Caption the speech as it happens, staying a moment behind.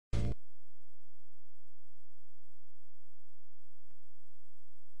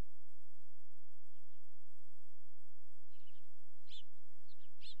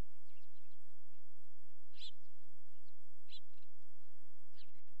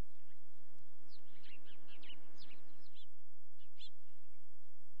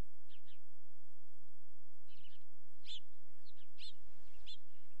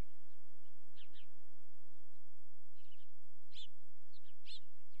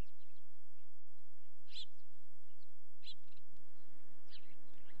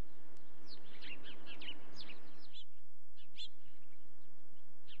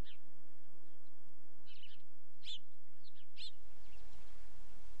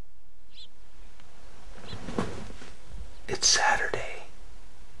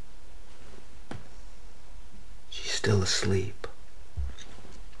still asleep.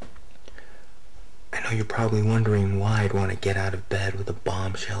 I know you're probably wondering why I'd want to get out of bed with a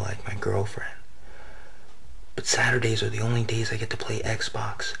bombshell like my girlfriend. But Saturdays are the only days I get to play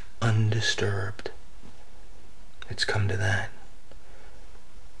Xbox undisturbed. It's come to that.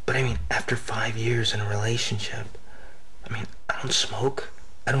 But I mean, after 5 years in a relationship, I mean, I don't smoke,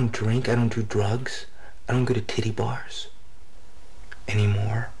 I don't drink, I don't do drugs, I don't go to titty bars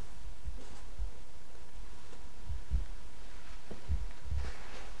anymore.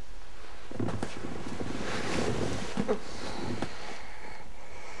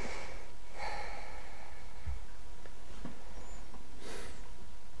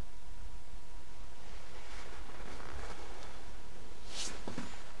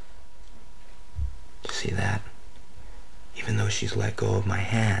 See that? Even though she's let go of my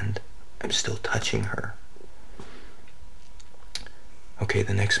hand, I'm still touching her. Okay,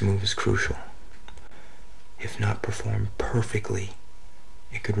 the next move is crucial. If not performed perfectly,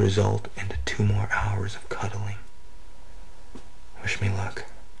 it could result into 2 more hours of cuddling. Wish me luck.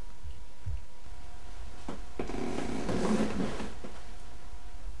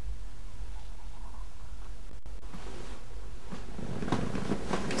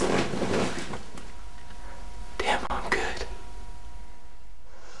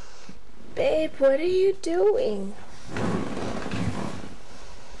 Babe, what are you doing?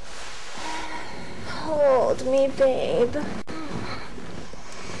 Hold me, babe.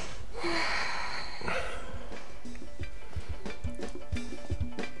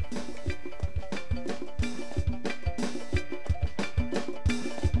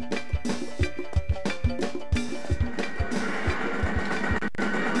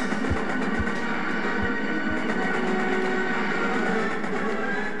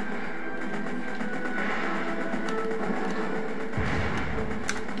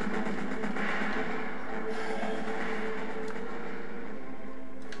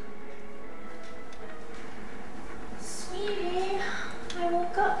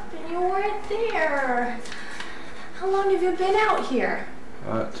 There. How long have you been out here?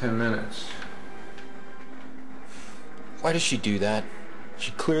 10 minutes. Why does she do that?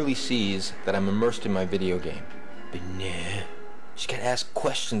 She clearly sees that I'm immersed in my video game. But nah, she gotta ask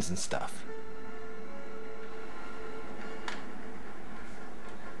questions and stuff.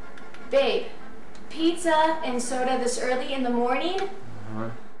 Babe, pizza and soda this early in the morning?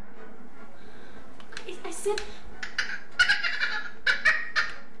 I said...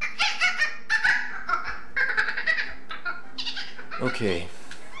 Okay,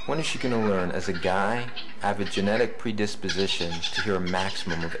 when is she gonna learn, as a guy, I have a genetic predisposition to hear a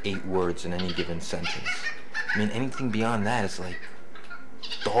maximum of 8 words in any given sentence. I mean, anything beyond that is like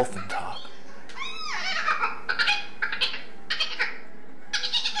dolphin talk.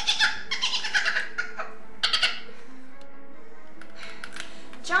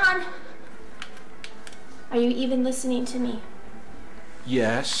 John! Are you even listening to me?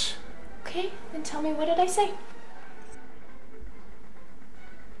 Yes. Okay, then tell me, what did I say?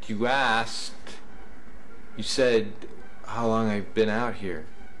 You asked. You said how long I've been out here.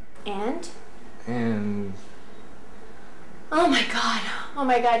 And? And... Oh my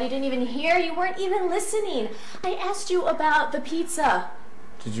God, you didn't even hear? You weren't even listening. I asked you about the pizza.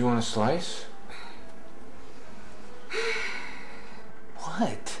 Did you want a slice?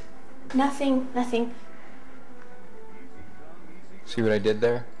 What? Nothing. See what I did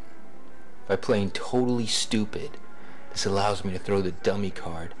there? By playing totally stupid, this allows me to throw the dummy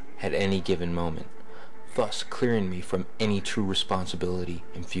card at any given moment, thus clearing me from any true responsibility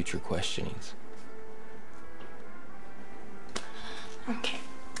in future questionings. Okay,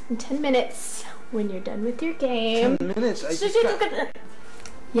 in 10 minutes, when you're done with your game... 10 minutes? I just got...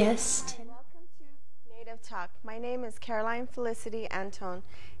 Yes. Welcome to Native Talk. My name is Caroline Felicity Antone,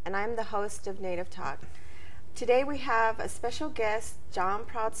 and I'm the host of Native Talk. Today we have a special guest, Jon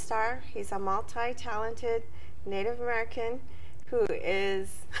Proudstar. He's a multi-talented Native American who is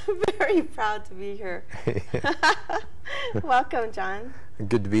very proud to be here. Welcome, Jon.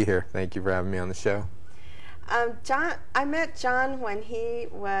 Good to be here. Thank you for having me on the show. I met Jon when he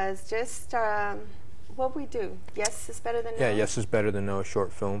was just, what we do? Yes is Better Than No? Yeah, Yes is Better Than No, a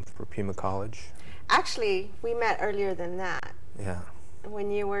short film for Pima College. Actually, we met earlier than that. Yeah.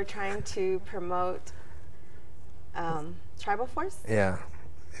 When you were trying to promote Tribal Force? Yeah.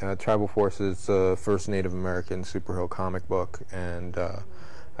 Tribal Force is the first Native American superhero comic book, and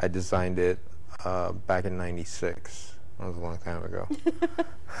I designed it back in '96. That was a long time ago.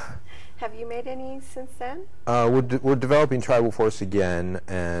 Have you made any since then? We're developing Tribal Force again,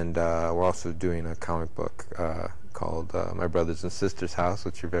 and we're also doing a comic book called My Brothers and Sisters House,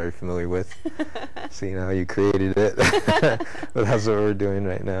 which you're very familiar with. So you know how you created it. But that's what we're doing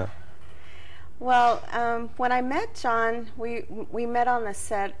right now. Well, when I met Jon, we met on the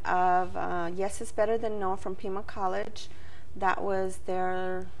set of Yes is Better Than No from Pima College. That was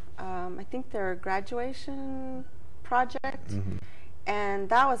their, I think their graduation project. Mm-hmm. And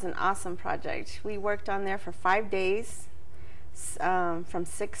that was an awesome project. We worked on there for 5 days, from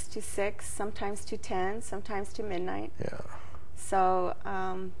 6 to 6, sometimes to 10, sometimes to midnight. Yeah. So,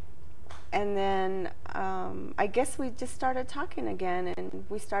 and then I guess we just started talking again, and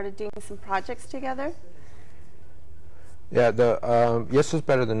we started doing some projects together. Yeah, the Yes is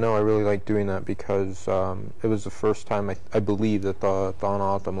Better Than No, I really like doing that because it was the first time I believe that the Thon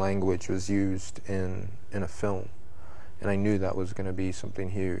Autumn language was used in a film. And I knew that was going to be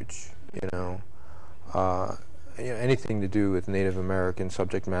something huge, you know. Anything to do with Native American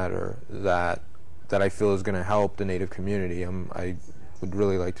subject matter that I feel is going to help the Native community, I would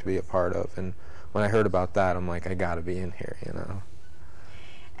really like to be a part of. And when I heard about that, I'm like, I got to be in here, you know.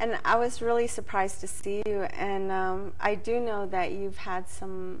 And I was really surprised to see you. And I do know that you've had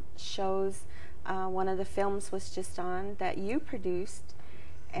some shows. One of the films was just on that you produced.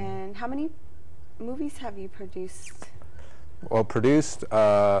 And how many movies have you produced? Well,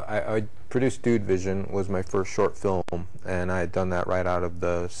 I produced Dude Vision, was my first short film, and I had done that right out of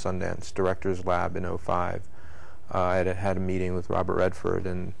the Sundance Directors Lab in '05. I had a meeting with Robert Redford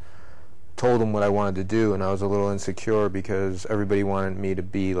and told him what I wanted to do, and I was a little insecure because everybody wanted me to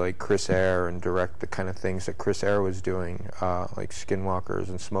be like Chris Eyre and direct the kind of things that Chris Eyre was doing, like Skinwalkers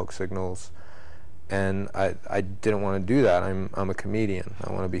and Smoke Signals. And I didn't want to do that. I'm a comedian.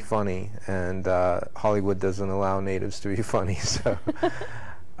 I want to be funny, and Hollywood doesn't allow natives to be funny. So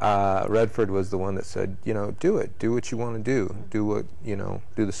Redford was the one that said, you know, do it. Do what you want to do. Do what, you know,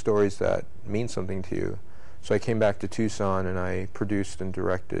 do the stories that mean something to you. So I came back to Tucson, and I produced and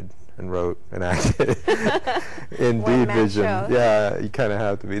directed and wrote and acted in Dude Vision. Show. Yeah, you kind of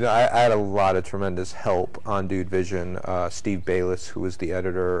have to be. No, I had a lot of tremendous help on Dude Vision. Steve Bayless, who was the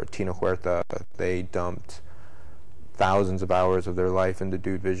editor, Tina Huerta, they dumped thousands of hours of their life into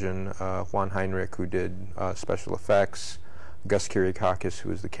Dude Vision. Juan Heinrich, who did special effects. Gus Kiriakakis, who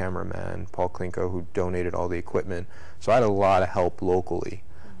was the cameraman. Paul Klinko, who donated all the equipment. So I had a lot of help locally.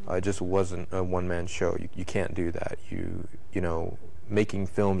 It just wasn't a one-man show. You can't do that. You know, making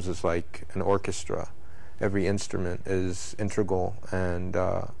films is like an orchestra. Every instrument is integral, and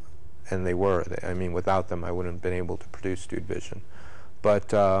they were. I mean, without them, I wouldn't have been able to produce Dude Vision.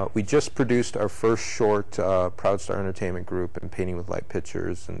 But we just produced our first short, Proudstar Entertainment Group and Painting with Light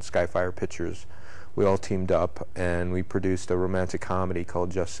Pictures and Skyfire Pictures. We all teamed up, and we produced a romantic comedy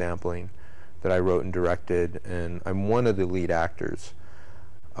called Just Sampling that I wrote and directed, and I'm one of the lead actors.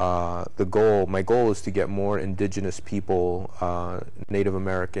 My goal is to get more indigenous people, Native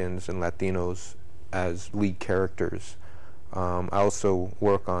Americans and Latinos as lead characters. I also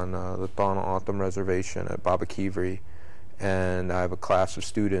work on the Thon Autumn Reservation at Babakivri, and I have a class of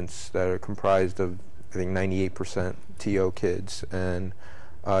students that are comprised of, I think, 98% TO kids. And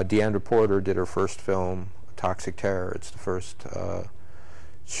Deandra Porter did her first film, Toxic Terror. It's the first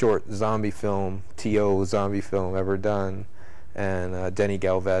short zombie film, TO zombie film ever done. And Denny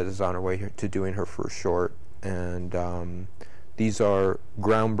Galvez is on her way to doing her first short. And these are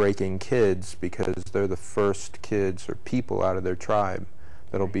groundbreaking kids because they're the first kids or people out of their tribe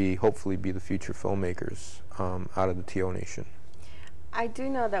that'll hopefully be the future filmmakers out of the TO Nation. I do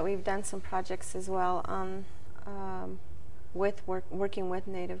know that we've done some projects as well on working with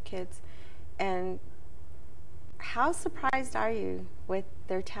Native kids. And how surprised are you with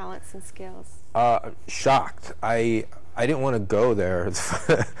their talents and skills? Shocked. I didn't want to go there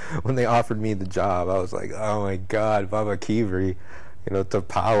when they offered me the job. I was like, oh my God, Babakivri, you know,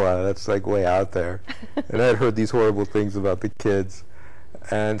 Tapawa, that's like way out there. And I had heard these horrible things about the kids.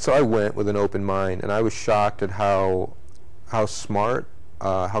 And so I went with an open mind, and I was shocked at how smart,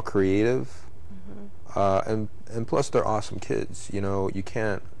 how creative, and plus they're awesome kids. You know, you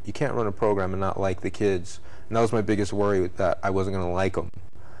can't run a program and not like the kids. And that was my biggest worry, with that I wasn't going to like them.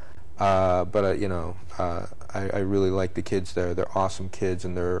 But you know, I really like the kids there. They're awesome kids,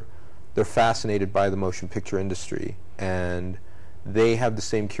 and they're fascinated by the motion picture industry, and they have the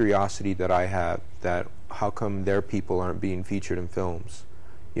same curiosity that I have. That how come their people aren't being featured in films?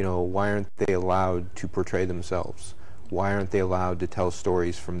 You know, why aren't they allowed to portray themselves? Why aren't they allowed to tell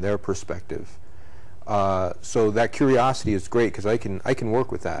stories from their perspective? So that curiosity is great because I can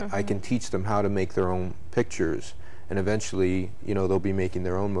work with that. I can teach them how to make their own pictures, and eventually, you know, they'll be making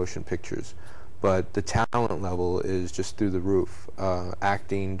their own motion pictures. But the talent level is just through the roof.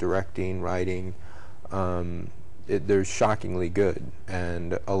 Acting, directing, writing, they're shockingly good,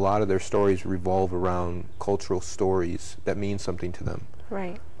 and a lot of their stories revolve around cultural stories that mean something to them.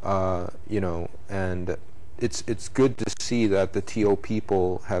 Right. You know, and it's good to see that the TO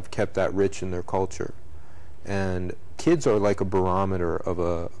people have kept that rich in their culture. And kids are like a barometer of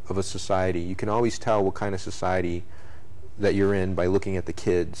a society. You can always tell what kind of society that you're in by looking at the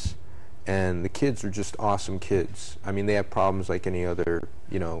kids. And the kids are just awesome kids. I mean, they have problems like any other,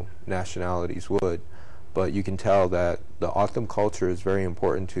 you know, nationalities would, but you can tell that the Autumn culture is very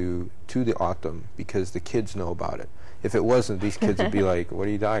important to the Autumn because the kids know about it. If it wasn't, these kids would be like, what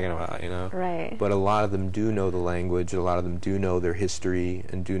are you talking about, you know? Right. But a lot of them do know the language, a lot of them do know their history,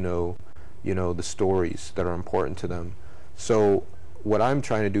 and do know, you know, the stories that are important to them. So what I'm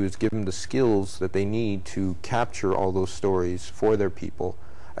trying to do is give them the skills that they need to capture all those stories for their people.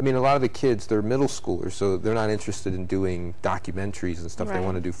 I mean, a lot of the kids, they're middle schoolers, so they're not interested in doing documentaries and stuff. Right. They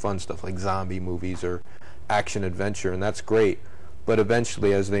want to do fun stuff like zombie movies or action adventure, and that's great. But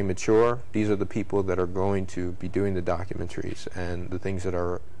eventually, as they mature, these are the people that are going to be doing the documentaries and the things that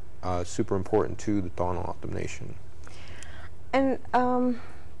are super important to the Tohono O'odham Nation. And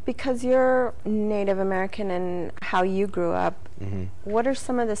because you're Native American and how you grew up, what are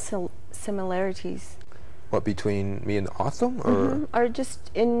some of the similarities? What, between me and O'odham, or Or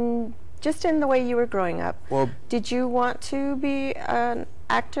just in the way you were growing up? Well, did you want to be an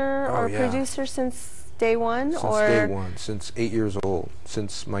actor or yeah. producer since day one? Since or day one, since 8 years old,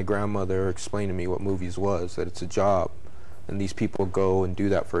 since my grandmother explained to me what movies was, that it's a job, and these people go and do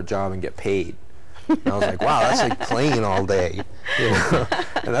that for a job and get paid. And I was like, wow, that's like playing all day, you know?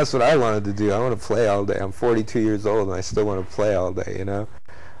 And that's what I wanted to do. I want to play all day. I'm 42 years old and I still want to play all day, you know?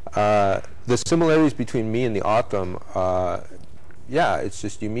 The similarities between me and the Autumn, yeah, it's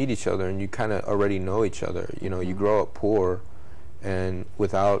just you meet each other and you kind of already know each other. You know, you grow up poor, and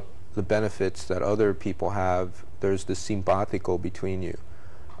without the benefits that other people have, there's this simpatico between you,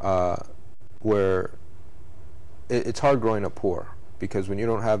 where it's hard growing up poor, because when you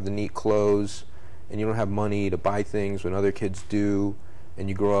don't have the neat clothes and you don't have money to buy things when other kids do, and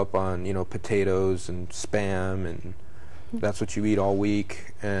you grow up on, you know, potatoes and Spam, and that's what you eat all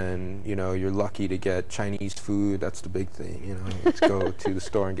week, and, you know, you're lucky to get Chinese food. That's the big thing, you know. Let's go to the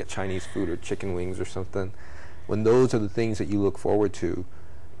store and get Chinese food or chicken wings or something. When those are the things that you look forward to,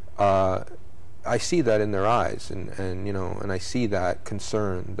 I see that in their eyes, and you know, and I see that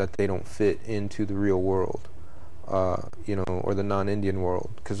concern that they don't fit into the real world, you know, or the non-Indian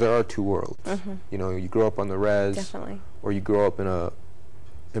world, because there are two worlds. You know, you grow up on the res, Definitely. or you grow up in a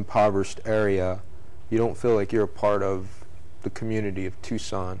impoverished area, you don't feel like you're a part of the community of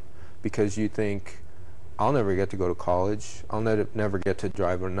Tucson, because you think, I'll never get to go to college, I'll never get to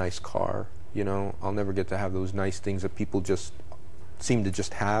drive a nice car, you know, I'll never get to have those nice things that people just seem to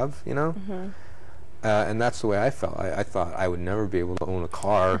just have, you know. And that's the way I felt. I thought I would never be able to own a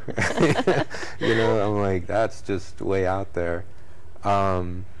car. You know, I'm like, that's just way out there.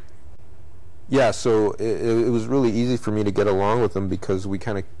 Yeah, so it was really easy for me to get along with them because we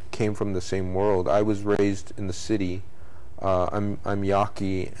kind of came from the same world. I was raised in the city. I'm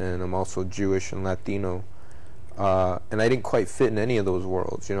Yaqui, and I'm also Jewish and Latino. And I didn't quite fit in any of those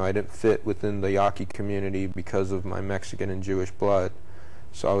worlds. You know, I didn't fit within the Yaqui community because of my Mexican and Jewish blood.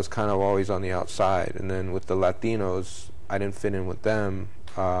 So I was kind of always on the outside. And then with the Latinos, I didn't fit in with them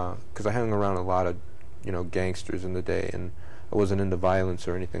because I hung around a lot of, you know, gangsters in the day, and I wasn't into violence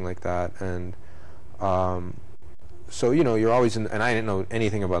or anything like that. And so, you know, you're always in, and I didn't know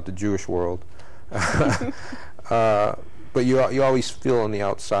anything about the Jewish world. But you always feel on the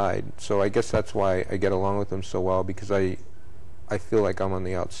outside. So I guess that's why I get along with them so well, because I feel like I'm on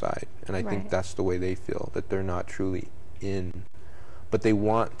the outside. And I think that's the way they feel, that they're not truly in. But they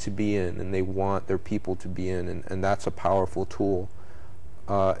want to be in, and they want their people to be in, and that's a powerful tool.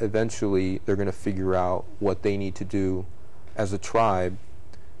 Eventually, they're going to figure out what they need to do as a tribe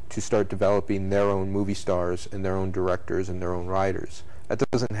to start developing their own movie stars and their own directors and their own writers. That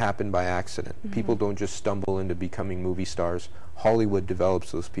doesn't happen by accident. People don't just stumble into becoming movie stars. Hollywood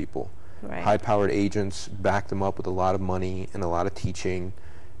develops those people. High-powered agents back them up with a lot of money and a lot of teaching,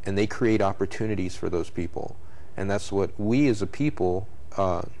 and they create opportunities for those people. And that's what we as a people,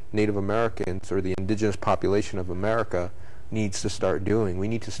 Native Americans, or the indigenous population of America, needs to start doing. We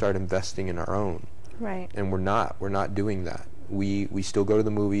need to start investing in our own. And we're not doing that. We still go to the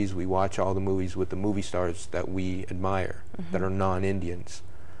movies, we watch all the movies with the movie stars that we admire, that are non-Indians.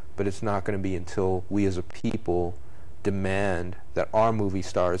 But it's not going to be until we as a people demand that our movie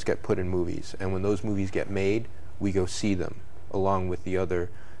stars get put in movies. And when those movies get made, we go see them, along with the other.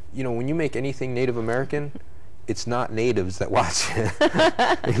 You know, when you make anything Native American, it's not natives that watch it.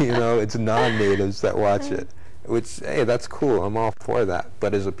 You know, it's non-natives that watch it. Which, hey, that's cool. I'm all for that.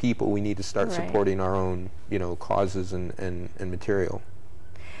 But as a people, we need to start Right. supporting our own, causes and material.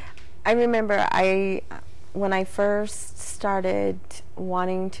 I remember when I first started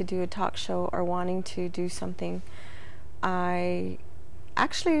wanting to do a talk show or wanting to do something, I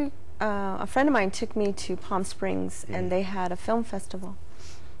actually, a friend of mine took me to Palm Springs, and they had a film festival.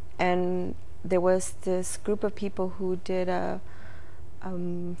 And there was this group of people who did a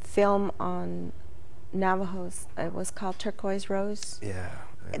film on Navajos. It was called Turquoise Rose. Yeah.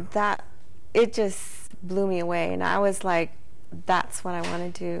 It just blew me away, and I was like, that's what I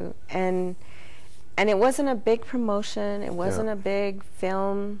want to do. And it wasn't a big promotion, it wasn't a big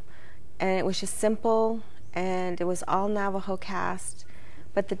film, and it was just simple, and it was all Navajo cast,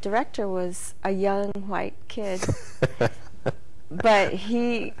 but the director was a young white kid. But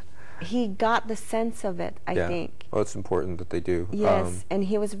he got the sense of it, I think. Well, it's important that they do. Yes, and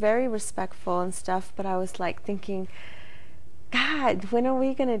he was very respectful and stuff, but I was like thinking, God, when are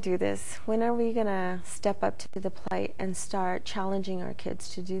we going to do this? When are we going to step up to the plate and start challenging our kids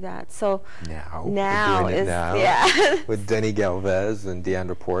to do that? So Now now we're doing it is, now. yeah. With Denny Galvez and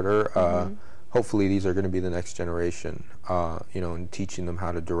Deandra Porter. Hopefully these are going to be the next generation, and teaching them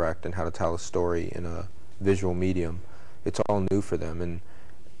how to direct and how to tell a story in a visual medium. It's all new for them.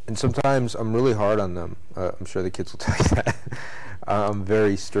 And sometimes I'm really hard on them. I'm sure the kids will tell you that. I'm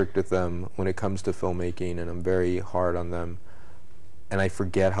very strict with them when it comes to filmmaking, and I'm very hard on them. And I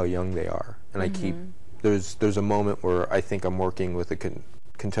forget how young they are. And I keep, there's a moment where I think I'm working with a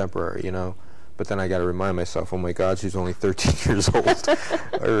contemporary, but then I got to remind myself, oh my God, she's only 13 years old,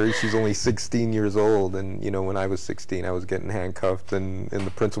 or she's only 16 years old. And when I was 16, I was getting handcuffed in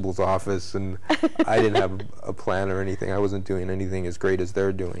the principal's office, and I didn't have a plan or anything. I wasn't doing anything as great as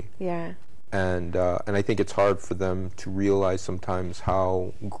they're doing. Yeah. And I think it's hard for them to realize sometimes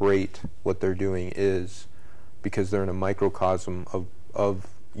how great what they're doing is, because they're in a microcosm of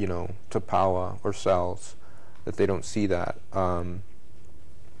Tapawa or cells, that they don't see that.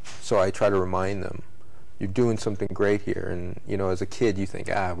 So I try to remind them, you're doing something great here. And, as a kid, you think,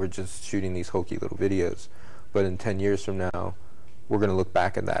 we're just shooting these hokey little videos. But in 10 years from now, we're going to look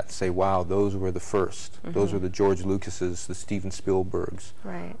back at that and say, wow, those were the first. Those were the George Lucases, the Steven Spielbergs.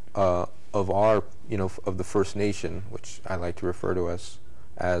 Right. Of our, of the First Nation, which I like to refer to us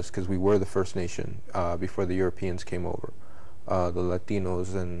as, because we were the First Nation before the Europeans came over. The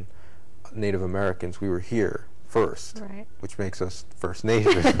Latinos and Native Americans, we were here first, Right. which makes us First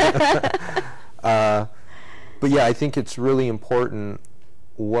Nation. But yeah, I think it's really important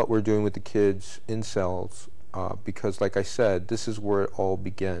what we're doing with the kids in cells, because like I said, this is where it all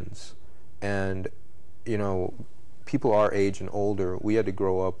begins. And, people our age and older, we had to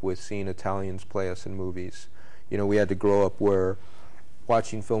grow up with seeing Italians play us in movies. We had to grow up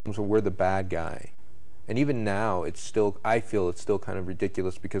watching films where we're the bad guy. And even now, I feel it's still kind of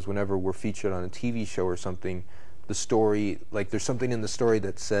ridiculous, because whenever we're featured on a TV show or something, the story, there's something in the story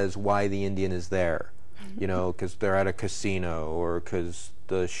that says why the Indian is there, because they're at a casino, or because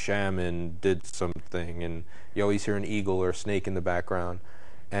the shaman did something, and you always hear an eagle or a snake in the background,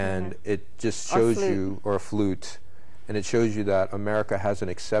 and it just shows you, or a flute, and it shows you that America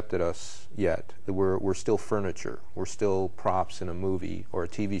hasn't accepted us yet. That we're still furniture, we're still props in a movie or a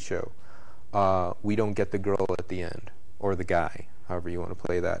TV show. We don't get the girl at the end, or the guy, however you want to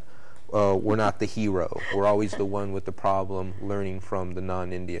play that. We're not the hero. We're always the one with the problem, learning from the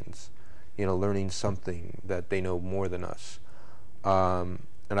non-Indians, learning something that they know more than us. And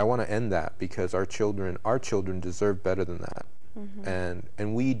I want to end that, because our children deserve better than that.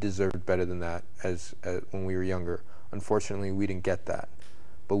 And we deserved better than that as when we were younger. Unfortunately, we didn't get that,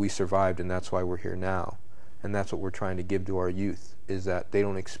 but we survived, and that's why we're here now. And that's what we're trying to give to our youth, is that they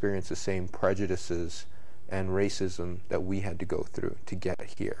don't experience the same prejudices and racism that we had to go through to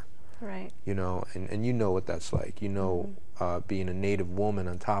get here. Right. And you know what that's like. Being a Native woman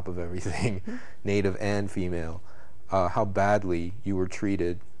on top of everything, Native and female, how badly you were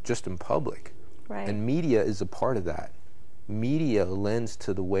treated just in public. Right. And media is a part of that. Media lends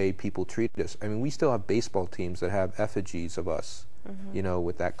to the way people treat us. I mean, we still have baseball teams that have effigies of us,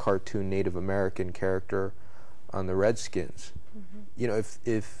 with that cartoon Native American character on the Redskins.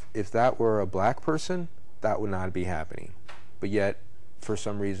 If that were a black person, that would not be happening. But yet, for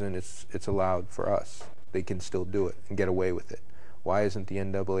some reason, it's allowed for us. They can still do it and get away with it. Why isn't the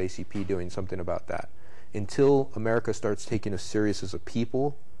NAACP doing something about that? Until America starts taking us serious as a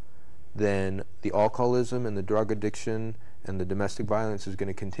people, then the alcoholism and the drug addiction and the domestic violence is going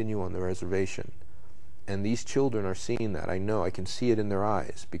to continue on the reservation. And these children are seeing that. I know. I can see it in their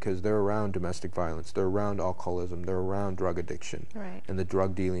eyes, because they're around domestic violence. They're around alcoholism. They're around drug addiction. Right. And the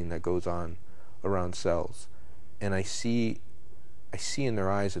drug dealing that goes on around cells. and I see in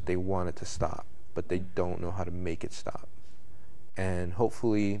their eyes that they want it to stop, but they don't know how to make it stop. And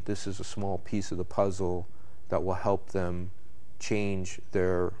hopefully this is a small piece of the puzzle that will help them change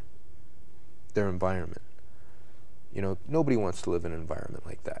their environment. You know, nobody wants to live in an environment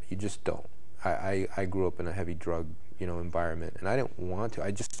like that. You just don't. I grew up in a heavy drug, you know, environment, and I didn't want to.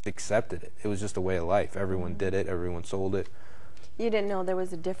 I just accepted it. It was just a way of life. Everyone did it. Everyone sold it. You didn't know there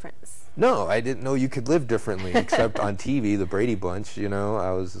was a difference. No, I didn't know you could live differently, except on TV, the Brady Bunch, you know.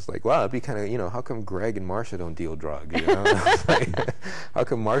 I was just like, wow, it'd be kind of, you know, how come Greg and Marcia don't deal drugs, you know? I was like, how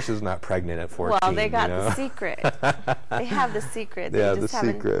come Marcia's not pregnant at 14, Well, they got you know? the secret. They have the secret. They Yeah, just the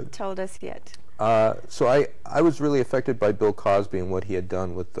haven't secret. told us yet. So I was really affected by Bill Cosby and what he had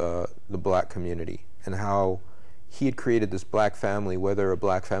done with the black community, and how he had created this black family, whether a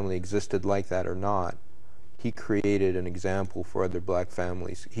black family existed like that or not. He created an example for other black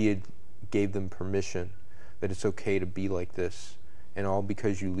families. He had gave them permission that it's okay to be like this, and all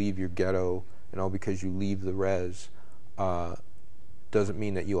because you leave your ghetto and all because you leave the res doesn't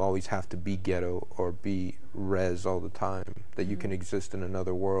mean that you always have to be ghetto or be res all the time, that you can exist in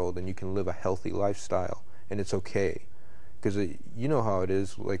another world and you can live a healthy lifestyle, and it's okay. Because you know how it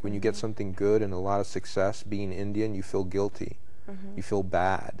is, like when you get something good and a lot of success, being Indian, you feel guilty. You feel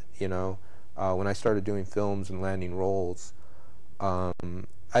bad, you know. When I started doing films and landing roles,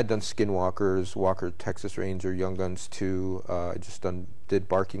 I'd done Skinwalkers, Walker, Texas Ranger, Young Guns 2. I just did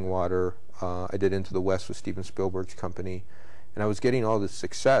Barking Water. I did Into the West with Steven Spielberg's company. And I was getting all this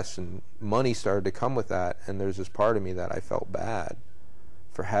success, and money started to come with that. And there's this part of me that I felt bad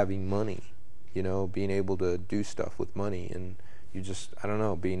for having money, you know, being able to do stuff with money. And you just, I don't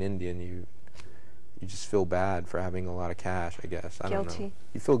know, being Indian, you just feel bad for having a lot of cash, I guess. I don't know. Guilty.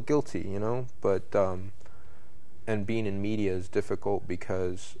 You feel guilty, you know, but and being in media is difficult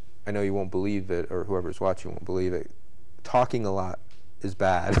because I know you won't believe it, or whoever's watching won't believe it. Talking a lot is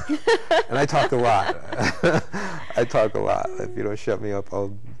bad. And I talk a lot. I talk a lot. If you don't shut me up,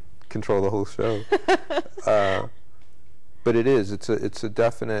 I'll control the whole show. But it is. It's a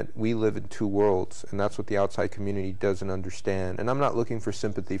definite. We live in two worlds, and that's what the outside community doesn't understand. And I'm not looking for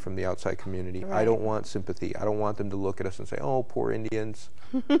sympathy from the outside community. Right. I don't want sympathy. I don't want them to look at us and say, "Oh, poor Indians,"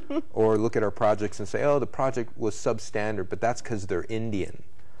 or look at our projects and say, "Oh, the project was substandard," but that's because they're Indian.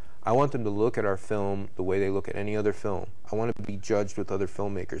 I want them to look at our film the way they look at any other film. I want to be judged with other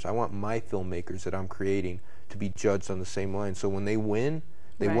filmmakers. I want my filmmakers that I'm creating to be judged on the same line. So when they win,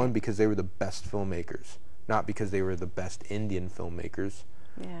 they Right. won because they were the best filmmakers, not because they were the best Indian filmmakers.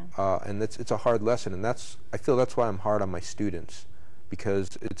 Yeah. And it's a hard lesson, and I feel that's why I'm hard on my students, because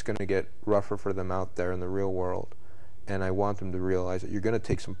it's going to get rougher for them out there in the real world, and I want them to realize that you're going to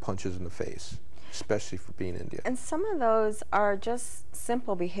take some punches in the face, especially for being Indian. And some of those are just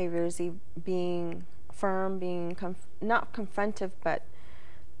simple behaviors, being firm, being not confrontive, but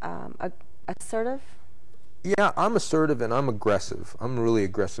assertive. Yeah, I'm assertive and I'm aggressive. I'm a really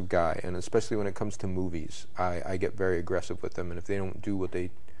aggressive guy, and especially when it comes to movies, I get very aggressive with them. And if they don't do what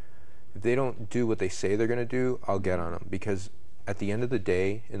they say they're going to do, I'll get on them, because at the end of the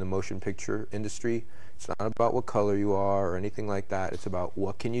day, in the motion picture industry, it's not about what color you are or anything like that. It's about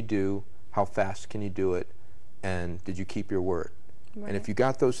what can you do, how fast can you do it, and did you keep your word? Right. And if you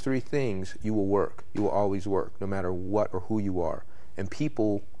got those three things, you will work. You will always work, no matter what or who you are. And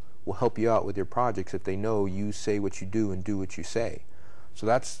people will help you out with your projects if they know you say what you do and do what you say. So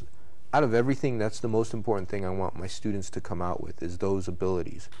that's, out of everything, that's the most important thing I want my students to come out with, is those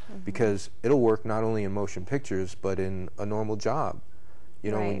abilities. Because it'll work not only in motion pictures, but in a normal job.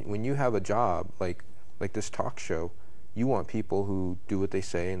 You know, Right. when you have a job like this talk show, you want people who do what they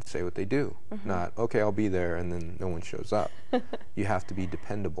say and say what they do. Not, okay, I'll be there, and then no one shows up. You have to be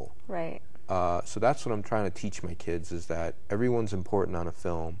dependable. Right. So that's what I'm trying to teach my kids, is that everyone's important on a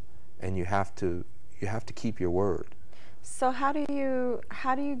film, and you have to keep your word. So how do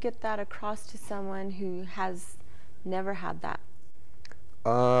you get that across to someone who has never had that?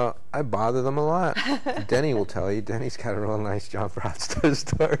 I bother them a lot. Denny will tell you. Denny's got a real nice Jon Proudstar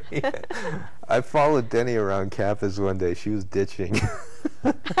story. I followed Denny around campus one day. She was ditching.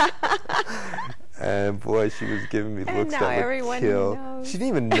 And boy, she was giving me And looks now that would everyone kill. knows. She didn't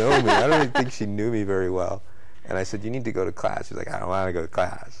even know me. I don't even think she knew me very well. And I said, "You need to go to class." She's like, "I don't want to go to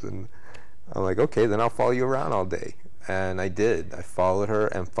class." And I'm like, "Okay, then I'll follow you around all day." And I did. I followed her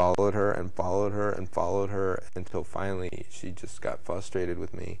and followed her and followed her and followed her until finally she just got frustrated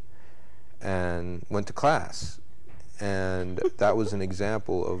with me and went to class. And that was an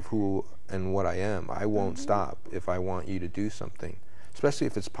example of who and what I am. I won't stop if I want you to do something, especially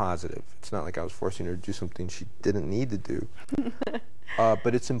if it's positive. It's not like I was forcing her to do something she didn't need to do.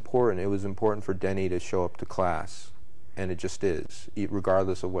 But it's important. It was important for Denny to show up to class, and it just is.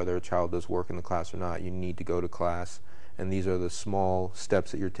 Regardless of whether a child does work in the class or not, you need to go to class, and these are the small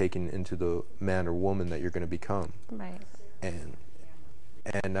steps that you're taking into the man or woman that you're going to become. Right. And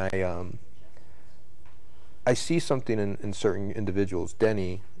I see something in certain individuals,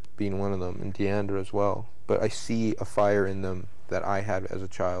 Denny being one of them, and Deandra as well, but I see a fire in them that I had as a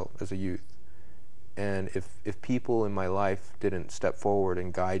child, as a youth. And if people in my life didn't step forward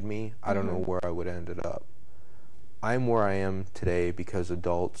and guide me, I don't know where I would have ended up. I'm where I am today because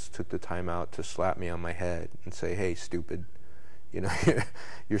adults took the time out to slap me on my head and say, hey, stupid, you know,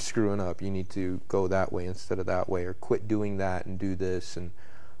 you're screwing up. You need to go that way instead of that way, or quit doing that and do this. And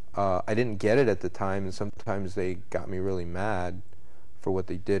I didn't get it at the time, and sometimes they got me really mad for what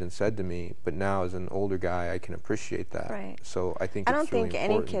they did and said to me, but now as an older guy I can appreciate that. Right. So I think I it's don't really think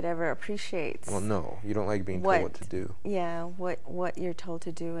important. any kid ever appreciates. Well, no, you don't like being told what to do. Yeah, what you're told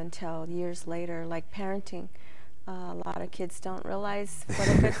to do until years later, like parenting. A lot of kids don't realize what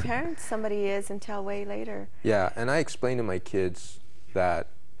a good parent somebody is until way later. Yeah, and I explain to my kids that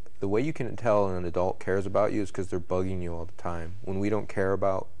the way you can tell an adult cares about you is because they're bugging you all the time. When we don't care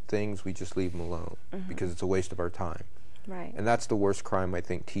about things, we just leave them alone because it's a waste of our time. Right. And that's the worst crime, I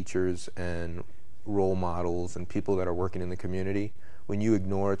think, teachers and role models and people that are working in the community. When you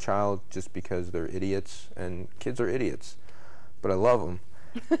ignore a child just because they're idiots, and kids are idiots, but I love them.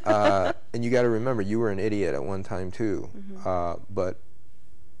 And you got to remember, you were an idiot at one time too. But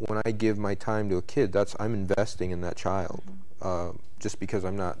when I give my time to a kid, I'm investing in that child. Just because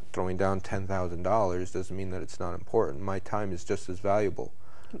I'm not throwing down $10,000 doesn't mean that it's not important. My time is just as valuable.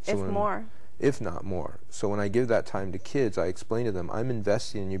 If not more. So when I give that time to kids, I explain to them, I'm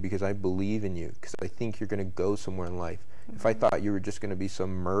investing in you because I believe in you, because I think you're going to go somewhere in life. If I thought you were just going to be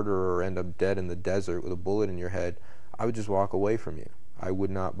some murderer or end up dead in the desert with a bullet in your head, I would just walk away from you. I would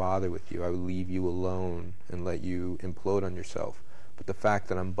not bother with you. I would leave you alone and let you implode on yourself. But the fact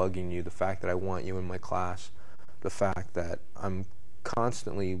that I'm bugging you, the fact that I want you in my class, the fact that I'm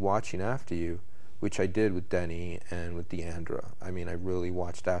constantly watching after you, which I did with Denny and with Deandra. I mean, I really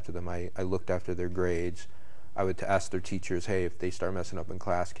watched after them. I looked after their grades. I would ask their teachers, hey, if they start messing up in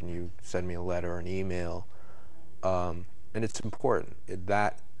class, can you send me a letter or an email? And it's important.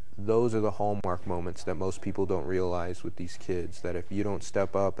 Those are the hallmark moments that most people don't realize with these kids, that if you don't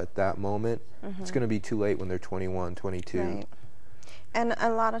step up at that moment, it's going to be too late when they're 21, 22. Right. And a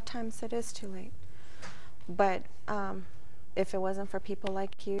lot of times it is too late. But if it wasn't for people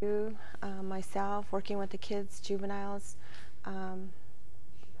like you, myself, working with the kids, juveniles,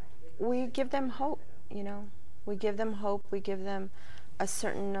 we give them hope, you know. We give them hope. We give them a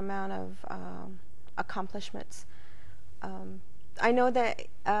certain amount of accomplishments. I know that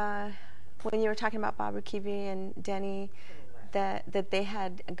when you were talking about Barbara Kiwi and Denny, that they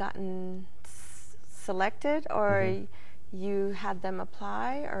had gotten selected, or you had them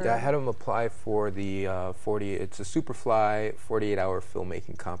apply? Or? Yeah, I had them apply for the it's a Superfly 48-hour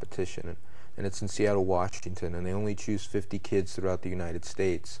filmmaking competition, and it's in Seattle, Washington, and they only choose 50 kids throughout the United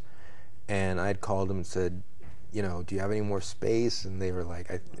States. And I'd called them and said, you know, do you have any more space? And they were like,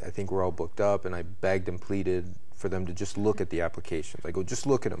 I think we're all booked up. And I begged and pleaded for them to just look at the applications. I go, just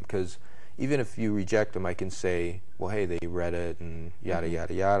look at them, because even if you reject them, I can say, well, hey, they read it and yada,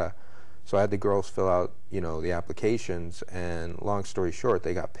 yada, yada. So I had the girls fill out, you know, the applications, and long story short,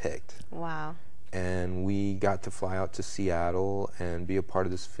 they got picked. Wow. And we got to fly out to Seattle and be a part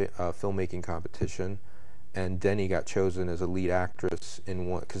of this filmmaking competition. And Denny got chosen as a lead actress in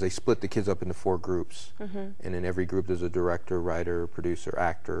one, because they split the kids up into 4 groups. And in every group there's a director, writer, producer,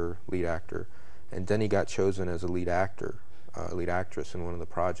 actor, lead actor. And Denny got chosen as a lead actor, lead actress in one of the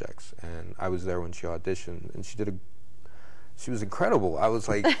projects. And I was there when she auditioned, and she was incredible. I was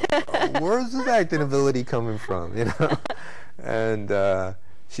like, where's this acting ability coming from, you know? And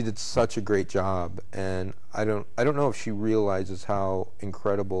she did such a great job, and I don't know if she realizes how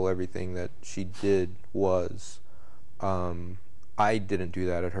incredible everything that she did was. I didn't do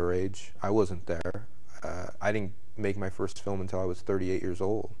that at her age. I wasn't there. I didn't make my first film until I was 38 years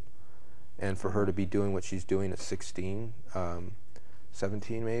old. And for her to be doing what she's doing at 16,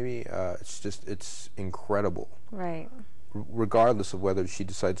 17 maybe, it's incredible. Right. Regardless of whether she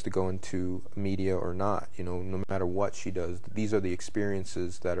decides to go into media or not, you know, no matter what she does, these are the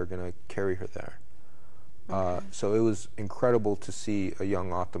experiences that are going to carry her there. So it was incredible to see a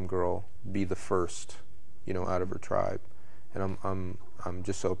young Autumn girl be the first, you know, out of her tribe, and I'm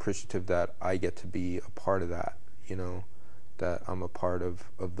just so appreciative that I get to be a part of that, you know, that I'm a part of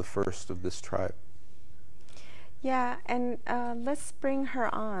the first of this tribe. Yeah, and let's bring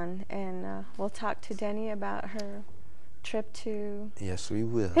her on, and we'll talk to Denny about her trip to... Yes, we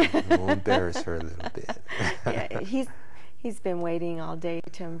will. We'll embarrass her a little bit. Yeah, he's been waiting all day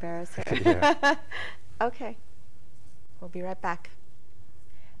to embarrass her. Yeah. Okay. We'll be right back.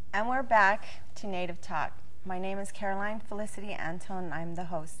 And we're back to Native Talk. My name is Caroline Felicity Anton. I'm the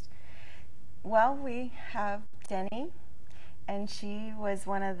host. Well, we have Denny, and she was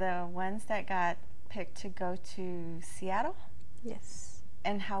one of the ones that got picked to go to Seattle. Yes.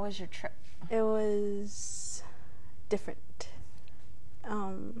 And how was your trip? It was different.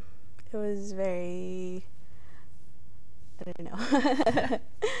 It was very, I don't know.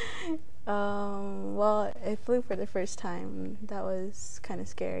 Well, I flew for the first time. That was kind of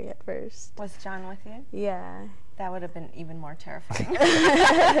scary at first. Was John with you? Yeah. That would have been even more terrifying.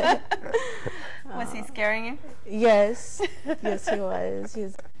 Was he scaring you? Yes. Yes, he was. He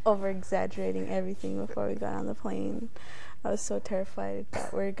was over-exaggerating everything before we got on the plane. I was so terrified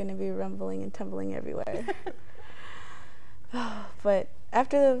that we were going to be rumbling and tumbling everywhere. But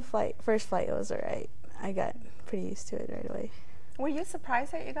after the first flight, it was all right. I got pretty used to it right away. Were you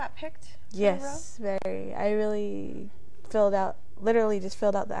surprised that you got picked? Yes, very. I really literally just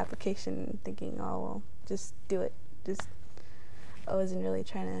filled out the application thinking, oh, well, just do it. I wasn't really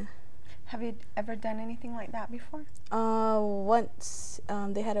trying to. Have you ever done anything like that before? Once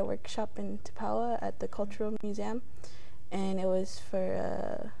they had a workshop in Tapawa at the Cultural Museum, and it was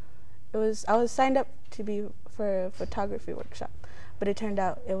for I was signed up to be for a photography workshop, but it turned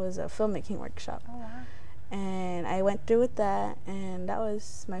out it was a filmmaking workshop. Oh, wow. And I went through with that, and that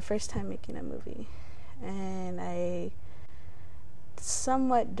was my first time making a movie. And I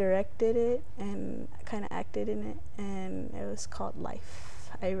somewhat directed it and kind of acted in it, and it was called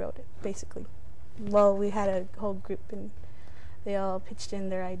Life. I wrote it, basically. Well, we had a whole group, and they all pitched in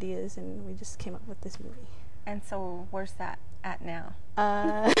their ideas, and we just came up with this movie. And so where's that at now?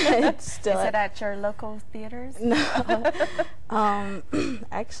 It's still Is it at your local theaters? No.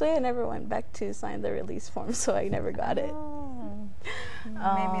 Actually, I never went back to sign the release form, so I never got it. Oh.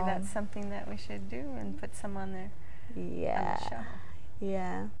 Maybe that's something that we should do and put some on there. Yeah. On the show.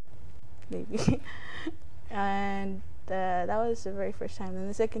 Yeah. Maybe. And that was the very first time. And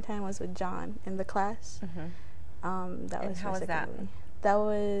the second time was with John in the class. Mm-hmm. That and was how was that? movie. That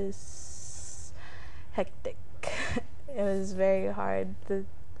was hectic. It was very hard.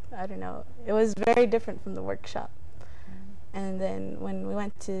 I don't know. It was very different from the workshop. And then when we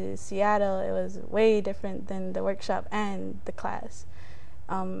went to Seattle, it was way different than the workshop and the class.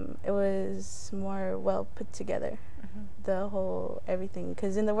 It was more well put together, the whole everything.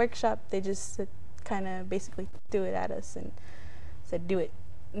 Because in the workshop, they just kind of basically threw it at us and said, do it.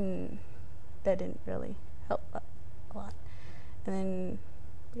 And that didn't really help a lot. And then,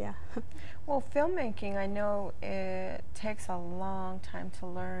 yeah. Well, filmmaking, I know it takes a long time to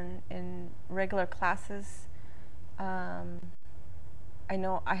learn in regular classes. I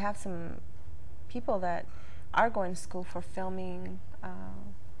know I have some people that are going to school for filming,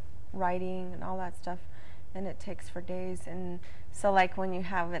 writing, and all that stuff, and it takes for days. And so, like, when you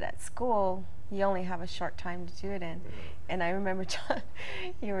have it at school, you only have a short time to do it in. And I remember, John,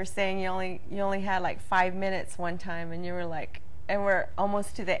 you were saying you only had like 5 minutes one time, and you were like, and we're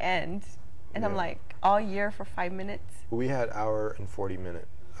almost to the end. And I'm like, all year for 5 minutes? We had hour and 40 minutes.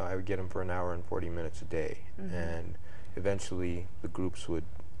 I would get them for an hour and 40 minutes a day. And eventually the groups would,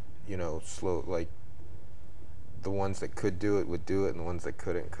 like the ones that could do it would do it, and the ones that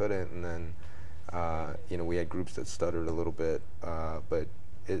couldn't. And then, we had groups that stuttered a little bit, but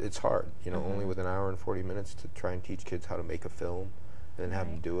it's hard, only with an hour and 40 minutes to try and teach kids how to make a film and then have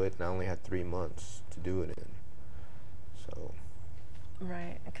them do it. And I only had 3 months to do it in. So.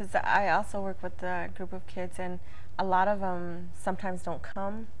 Right, because I also work with a group of kids, and a lot of them sometimes don't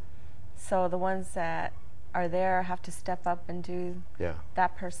come. So the ones that are there have to step up and do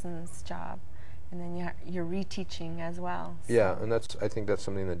that person's job, and then you're reteaching as well. So. Yeah, and I think that's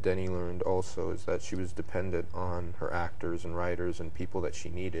something that Denny learned also, is that she was dependent on her actors and writers and people that she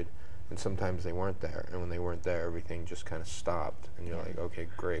needed, and sometimes they weren't there, and when they weren't there, everything just kind of stopped, and you're like, okay,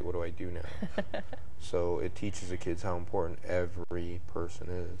 great, what do I do now? So it teaches the kids how important every person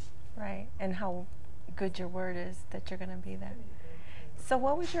is. Right, and how good your word is that you're going to be there. So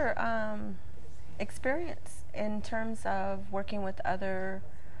what was your experience in terms of working with other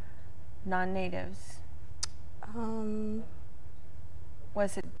non-natives?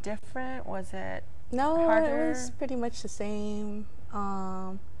 Was it different? Was it harder? It was pretty much the same.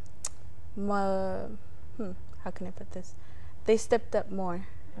 How can I put this? They stepped up more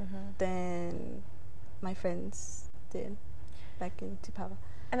than my friends did back in Tapawa.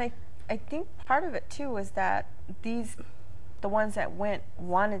 And I think part of it too was that the ones that went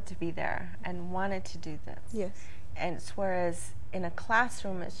wanted to be there and wanted to do this. Yes. And it's whereas in a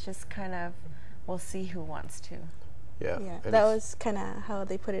classroom, it's just kind of, we'll see who wants to. Yeah. Yeah, And that it's- was kind of how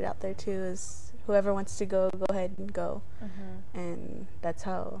they put it out there too. Is whoever wants to go ahead and go, and that's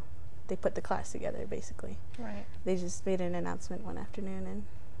how they put the class together. Basically, Right. they just made an announcement one afternoon, and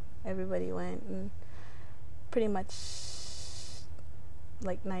everybody went, and pretty much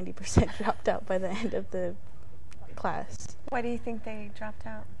like 90% dropped out by the end of the class. Why do you think they dropped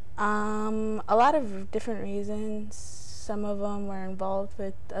out? A lot of different reasons. Some of them were involved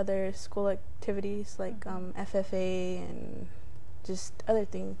with other school activities like FFA and just other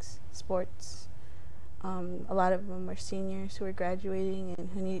things, sports. A lot of them were seniors who were graduating and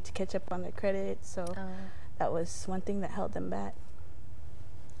who needed to catch up on their credits, so that was one thing that held them back.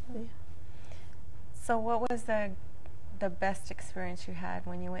 Yeah. So what was the best experience you had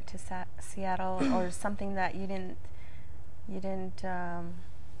when you went to Seattle, or something that you didn't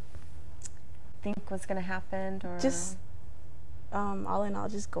think was going to happen, or Just all in all,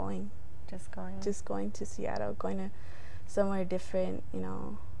 just going to Seattle, going to somewhere different. You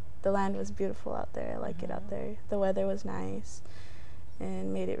know, the land was beautiful out there. I like it out there. The weather was nice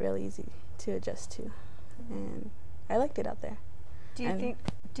and made it real easy to adjust to, and I liked it out there. Do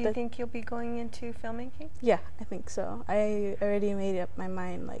you think you'll be going into filmmaking? Yeah, I think so. I already made up my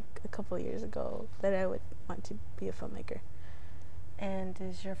mind like a couple of years ago that I would want to be a filmmaker. And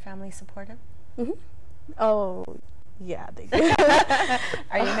is your family supportive? Oh, yeah, they do.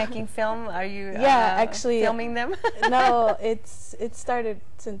 Are you making film? Are you actually filming them? No, it started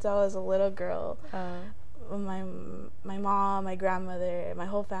since I was a little girl. My mom, my grandmother, my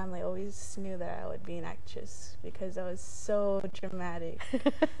whole family always knew that I would be an actress because I was so dramatic,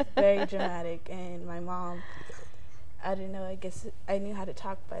 very dramatic. And my mom, I don't know, I guess I knew how to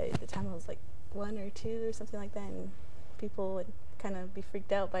talk by the time I was like 1 or 2 or something like that, and people would kind of be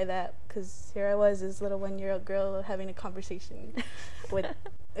freaked out by that because here I was, this little 1-year-old girl having a conversation with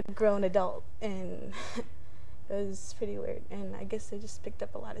a grown adult, and it was pretty weird. And I guess I just picked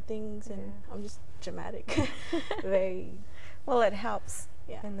up a lot of things, and I'm just dramatic. Very. Well, it helps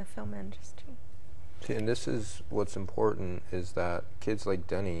Yeah. in the film industry. See, and this is what's important, is that kids like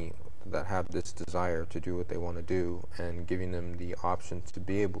Denny that have this desire to do what they want to do, and giving them the options to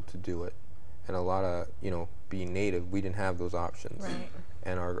be able to do it. And a lot of, being Native, we didn't have those options. Right.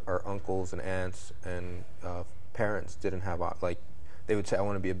 And our uncles and aunts and parents didn't have, they would say, I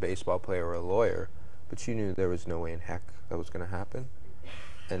want to be a baseball player or a lawyer, but you knew there was no way in heck that was going to happen.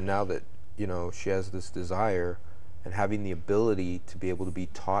 And now that, she has this desire and having the ability to be able to be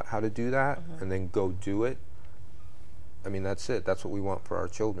taught how to do that and then go do it, I mean, that's it. That's what we want for our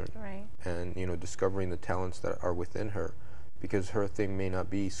children. Right. And, discovering the talents that are within her, because her thing may not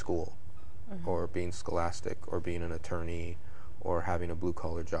be school or being scholastic or being an attorney or having a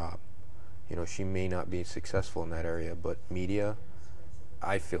blue-collar job. She may not be successful in that area, but media,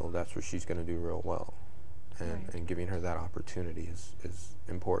 I feel that's where she's going to do real well. And giving her that opportunity is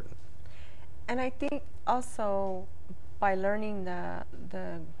important. And I think also by learning the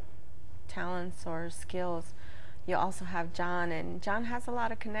talents or skills, you also have Jon, and Jon has a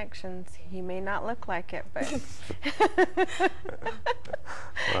lot of connections. He may not look like it, but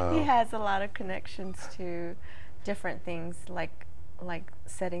Wow. he has a lot of connections to different things, like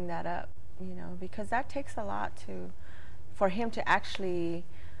setting that up, because that takes a lot for him to actually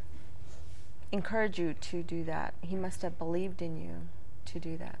encourage you to do that. He must have believed in you to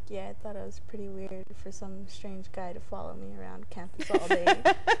do that. Yeah, I thought it was pretty weird for some strange guy to follow me around campus all day.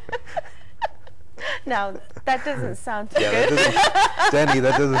 Now, that doesn't sound too Yeah, good. Denny,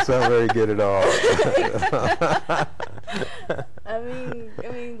 that doesn't sound very good at all. I mean,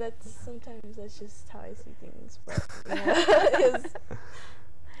 sometimes that's just how I see things, but it's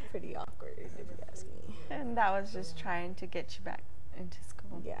pretty awkward if you ask me. And that was just trying to get you back into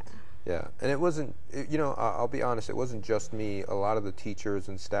school. Yeah. Yeah, and it wasn't, I'll be honest, it wasn't just me. A lot of the teachers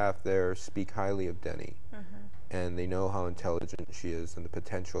and staff there speak highly of Denny, and they know how intelligent she is and the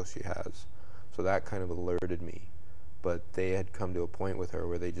potential she has. So that kind of alerted me. But they had come to a point with her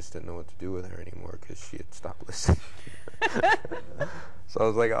where they just didn't know what to do with her anymore because she had stopped listening. So I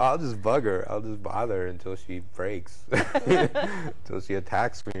was like, I'll just bug her. I'll just bother her until she breaks, until she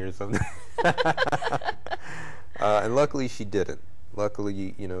attacks me or something. And luckily she didn't.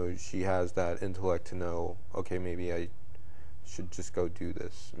 Luckily, she has that intellect to know, okay, maybe I should just go do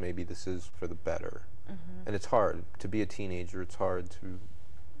this. Maybe this is for the better. And it's hard. To be a teenager, it's hard to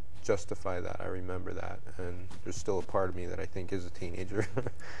justify that. I remember that. And there's still a part of me that I think is a teenager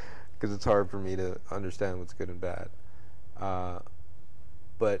because it's hard for me to understand what's good and bad.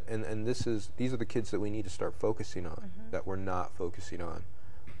 But these are the kids that we need to start focusing on, that we're not focusing on.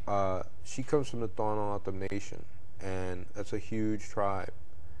 She comes from the Tohono O'odham Nation, and that's a huge tribe,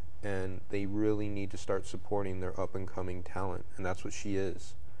 and they really need to start supporting their up and coming talent, and that's what she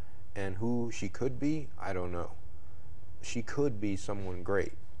is. And who she could be, I don't know. She could be someone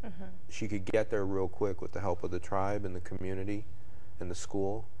great. She could get there real quick with the help of the tribe and the community and the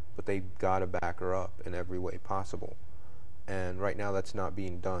school, but they gotta back her up in every way possible. And right now that's not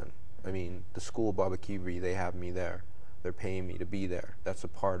being done. I mean, the school, Baba Kibri, they have me there. They're paying me to be there. That's a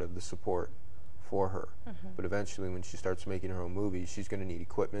part of the support for her. But eventually when she starts making her own movies, she's going to need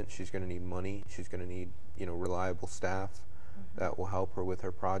equipment, she's going to need money, she's going to need, you know, reliable staff that will help her with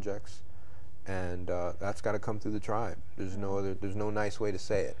her projects. And that's got to come through the tribe. There's no nice way to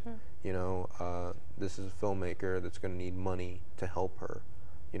say it. You know, this is a filmmaker that's going to need money to help her,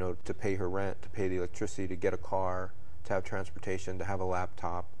 you know, to pay her rent, to pay the electricity, to get a car, to have transportation, to have a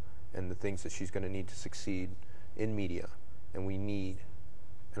laptop, and the things that she's going to need to succeed in media. And we need,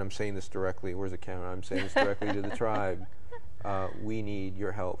 and I'm saying this directly, where's the camera? I'm saying this directly to the tribe. We need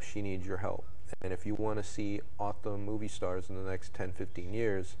your help. She needs your help. And if you want to see awesome movie stars in the next 10, 15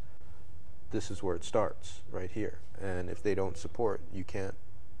 years, this is where it starts, right here. And if they don't support, you can't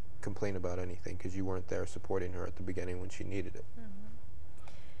complain about anything because you weren't there supporting her at the beginning when she needed it.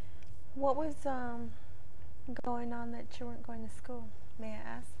 What was going on that you weren't going to school? May I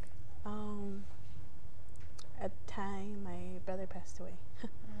ask? At the time, my brother passed away.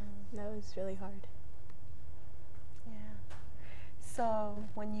 That was really hard. Yeah. So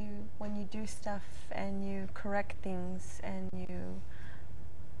when you do stuff and you correct things and you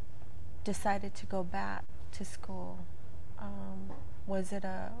decided to go back to school, was it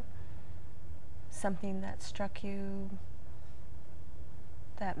something that struck you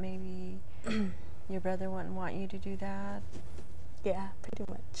that maybe your brother wouldn't want you to do that? Yeah,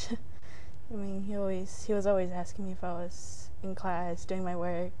 pretty much. I mean, he was always asking me if I was in class, doing my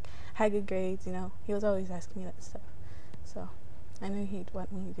work, had good grades, you know. He was always asking me that stuff. So I knew he'd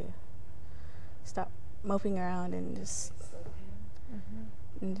want me to stop moping around and just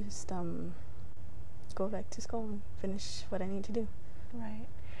go back to school and finish what I need to do. Right.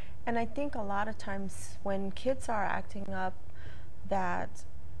 And I think a lot of times when kids are acting up, that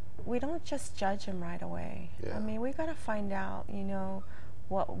we don't just judge them right away. Yeah. I mean, we got to find out, you know,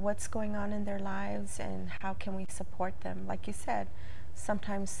 what's going on in their lives and how can we support them. Like you said,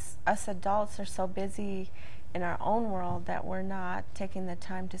 sometimes us adults are so busy in our own world that we're not taking the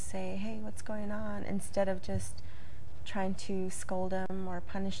time to say, hey, what's going on, instead of just trying to scold them or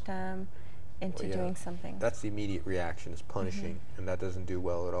punish them into doing something. That's the immediate reaction, is punishing, and that doesn't do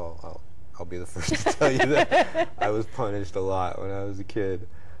well at all. I'll be the first to tell you that. I was punished a lot when I was a kid.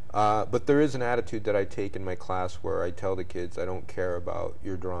 But there is an attitude that I take in my class where I tell the kids, I don't care about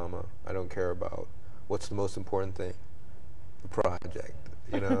your drama. I don't care about what's the most important thing, the project.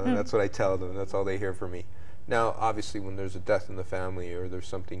 You know, and that's what I tell them. That's all they hear from me. Now, obviously, when there's a death in the family or there's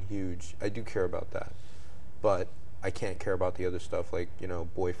something huge, I do care about that. But I can't care about the other stuff, like, you know,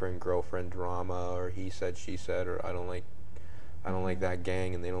 boyfriend, girlfriend drama, or he said, she said, or I don't like that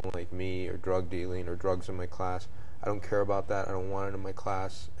gang and they don't like me, or drug dealing or drugs in my class. I don't care about that. I don't want it in my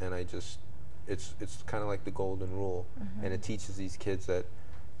class, and it's kind of like the golden rule, and it teaches these kids that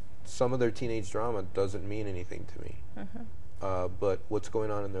some of their teenage drama doesn't mean anything to me, but what's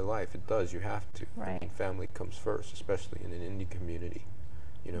going on in their life, it does. You have to. Right. I mean, family comes first, especially in an indie community.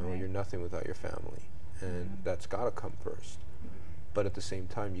 You know, you're nothing without your family, and that's got to come first. But at the same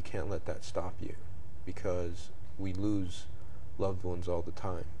time, you can't let that stop you, because we lose loved ones all the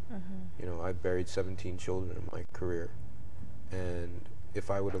time. You know, I've buried 17 children in my career, and if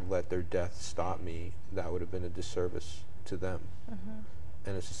I would have let their death stop me, that would have been a disservice to them.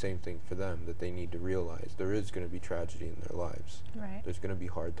 And it's the same thing for them, that they need to realize there is going to be tragedy in their lives. Right. There's going to be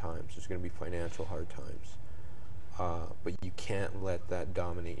hard times. There's going to be financial hard times. But you can't let that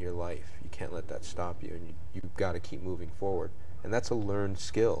dominate your life. You can't let that stop you, and you've got to keep moving forward. And that's a learned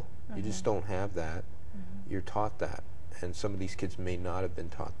skill. You just don't have that. You're taught that. And some of these kids may not have been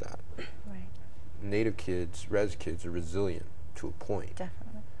taught that. Right. Native kids, res kids, are resilient to a point.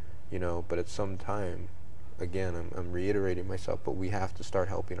 Definitely. You know, but at some time, again, I'm reiterating myself, but we have to start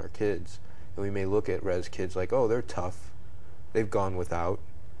helping our kids. And we may look at res kids like, oh, they're tough. They've gone without.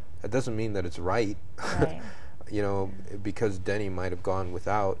 That doesn't mean that it's right. Right. You know, because Denny might have gone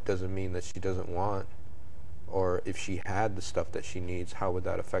without doesn't mean that she doesn't want. Or if she had the stuff that she needs, how would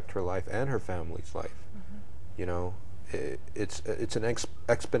that affect her life and her family's life? You know, it's an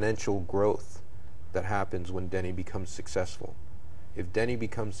exponential growth that happens when Denny becomes successful. If Denny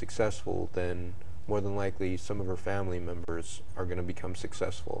becomes successful, then more than likely some of her family members are going to become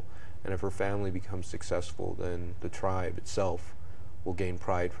successful. And if her family becomes successful, then the tribe itself will gain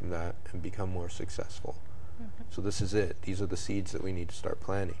pride from that and become more successful. So this is it. These are the seeds that we need to start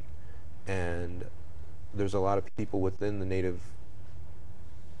planting. And there's a lot of people within the Native,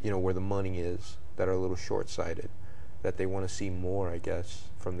 where the money is, that are a little short-sighted, that they want to see more, I guess,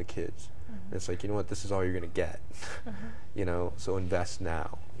 from the kids. And it's like, you know what, this is all you're going to get. So invest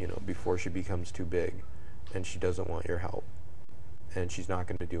now, before she becomes too big and she doesn't want your help. And she's not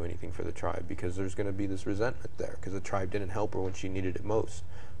going to do anything for the tribe, because there's going to be this resentment there, because the tribe didn't help her when she needed it most,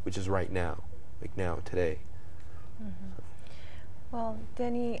 which is right now, like now, today. Well,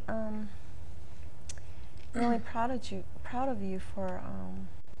 Denny, I'm really proud of you for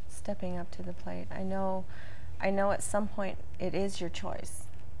stepping up to the plate. I know at some point it is your choice,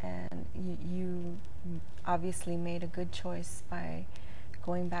 and you obviously made a good choice by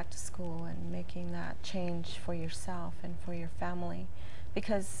going back to school and making that change for yourself and for your family.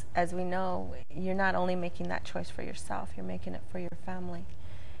 Because as we know, you're not only making that choice for yourself, you're making it for your family.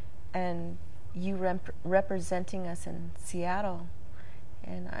 And you representing us in Seattle,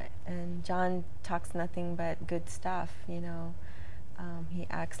 and Jon talks nothing but good stuff, he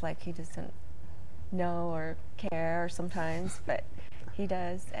acts like he doesn't know or care sometimes, but he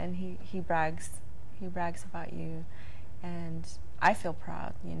does, and he brags about you. And I feel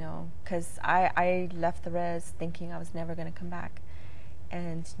proud, because I left the res thinking I was never going to come back.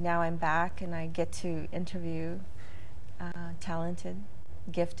 And now I'm back, and I get to interview talented,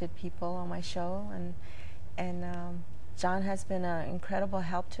 gifted people on my show. And Jon has been an incredible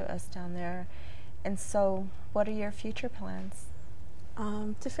help to us down there. And so what are your future plans?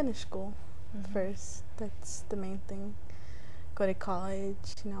 To finish school first. That's the main thing. Go to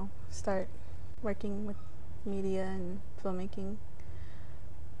college, start working with media and filmmaking.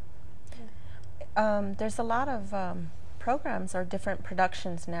 There's a lot of programs or different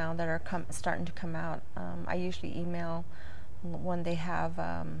productions now that are starting to come out. I usually email when they have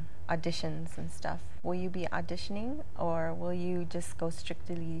auditions and stuff. Will you be auditioning, or will you just go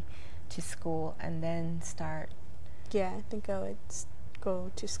strictly to school and then start? Yeah, I think I would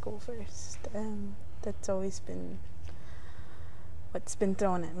go to school first. That's always been what's been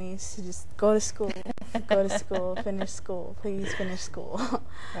thrown at me, is to just go to school, finish school, please finish school.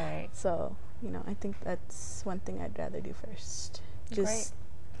 Right. So, I think that's one thing I'd rather do first. Just,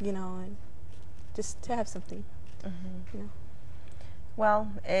 and just to have something,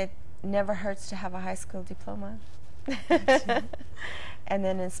 Well, it never hurts to have a high school diploma. And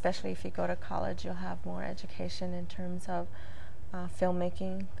then especially if you go to college, you'll have more education in terms of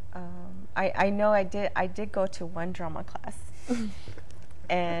filmmaking. I know I did go to one drama class.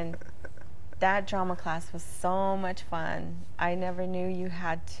 And that drama class was so much fun. I never knew you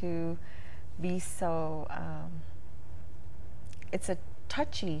had to be so, it's a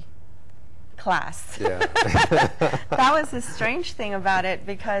touchy class. Yeah. That was the strange thing about it,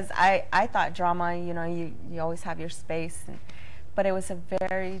 because I thought drama, you always have your space, but it was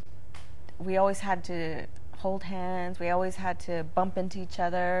we always had to hold hands, we always had to bump into each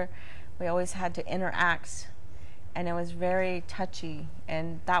other, we always had to interact, and it was very touchy,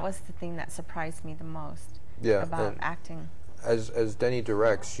 and that was the thing that surprised me the most about acting. As Denny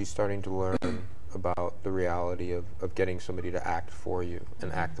directs, she's starting to learn about the reality of getting somebody to act for you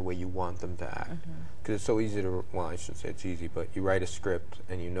and act the way you want them to act. Because it's so easy to, well, I shouldn't say it's easy, but you write a script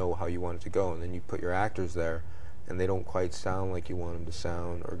and you know how you want it to go, and then you put your actors there and they don't quite sound like you want them to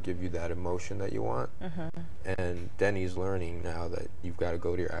sound or give you that emotion that you want. And Denny's learning now that you've got to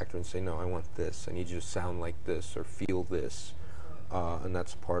go to your actor and say, no, I want this. I need you to sound like this or feel this. And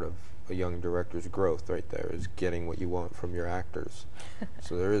that's part of a young director's growth right there, is getting what you want from your actors.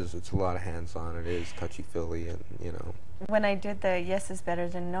 So it's a lot of hands-on, it is touchy-feely, and When I did the Yes is Better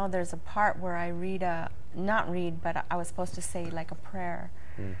Than No, there's a part where I but I was supposed to say like a prayer.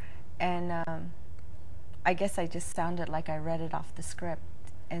 And I guess I just sounded like I read it off the script.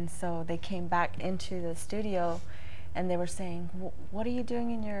 And so they came back into the studio and they were saying, what are you doing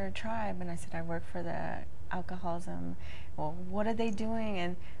in your tribe? And I said, I work for the alcoholism. Well, what are they doing?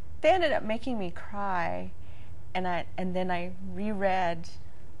 And they ended up making me cry, and then I reread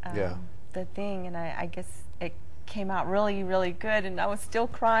the thing, and I guess it came out really, really good, and I was still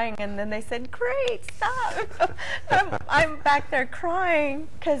crying, and then they said, great, stop. I'm back there crying,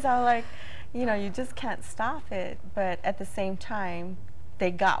 because I was like, you just can't stop it, but at the same time,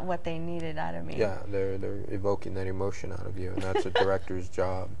 they got what they needed out of me. Yeah, they're evoking that emotion out of you, and that's a director's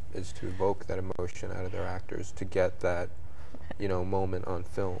job, is to evoke that emotion out of their actors to get that moment on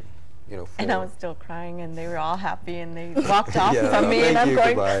film. And I was still crying, and they were all happy, and they walked off from me, and I'm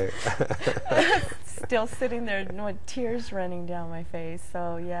going, still sitting there with tears running down my face.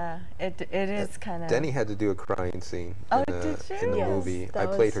 So yeah, it is kind of. Denny had to do a crying scene Oh, in did you? the Yes, movie. that I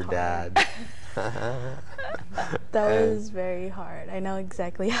played was her hard. dad. That And- was very hard. I know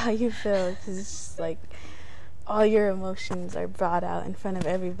exactly how you feel because it's just like all your emotions are brought out in front of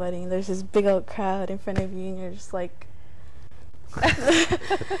everybody, and there's this big old crowd in front of you, and you're just like,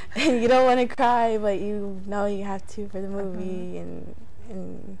 and you don't want to cry, but you know you have to for the movie,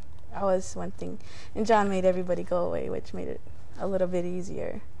 and that was one thing. And John made everybody go away, which made it a little bit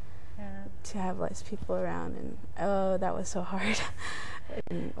easier Yeah. to have less people around. And oh, that was so hard. I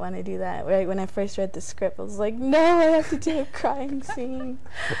didn't want to do that. Right when I first read the script, I was like, no, I have to do a crying scene.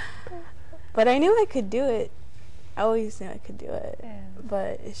 But I knew I could do it. I always knew I could do it. Yeah.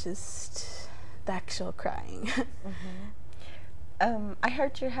 But it's just the actual crying. I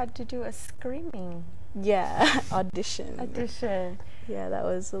heard you had to do a screaming Yeah, audition. audition. Yeah, that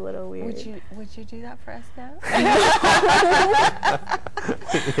was a little weird. Would you do that for us now?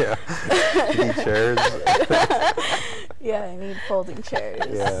 Yeah. You need chairs. Yeah, I need folding chairs.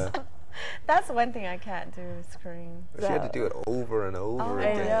 Yeah. That's one thing I can't do is scream. She had to do it over and over Oh,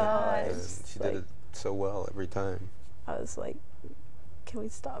 again. I know, And it's she like- did it so well every time. I was like, can we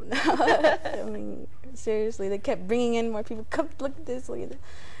stop now? I mean, seriously, they kept bringing in more people. Come, look at this, look at this.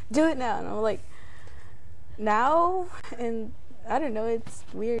 Do it now. And I'm like, now? And I don't know, it's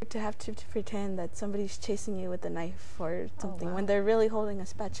weird to have to pretend that somebody's chasing you with a knife or something wow. when they're really holding a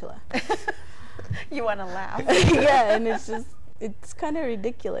spatula. You want to laugh. Yeah, and it's kind of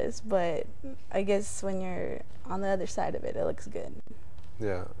ridiculous, but I guess when you're on the other side of it, it looks good.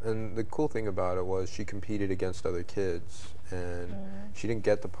 Yeah, and the cool thing about it was she competed against other kids, and she didn't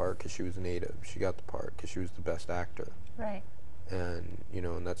get the part because she was native. She got the part because she was the best actor. Right. And, you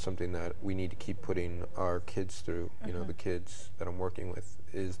know, and that's something that we need to keep putting our kids through, you know, the kids that I'm working with,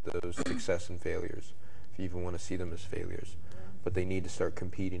 is those success and failures, if you even want to see them as failures. But they need to start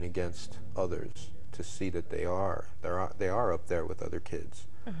competing against others to see that they are up there with other kids,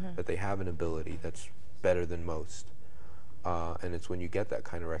 that they have an ability that's better than most. And it's when you get that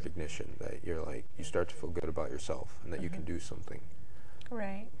kind of recognition that you're like, you start to feel good about yourself and that you can do something.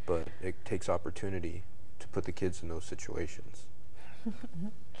 Right. But it takes opportunity to put the kids in those situations.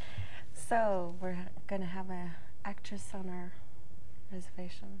 So we're going to have an actress on our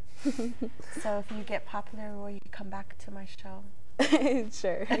reservation. So if you get popular, will you come back to my show?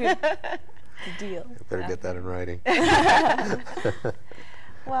 Sure. Deal. Better get that in writing.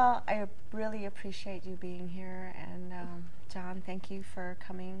 Well, I really appreciate you being here, and John, thank you for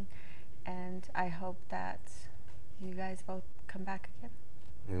coming, and I hope that you guys both come back again.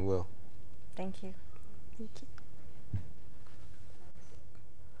 We will. Thank you. Thank you.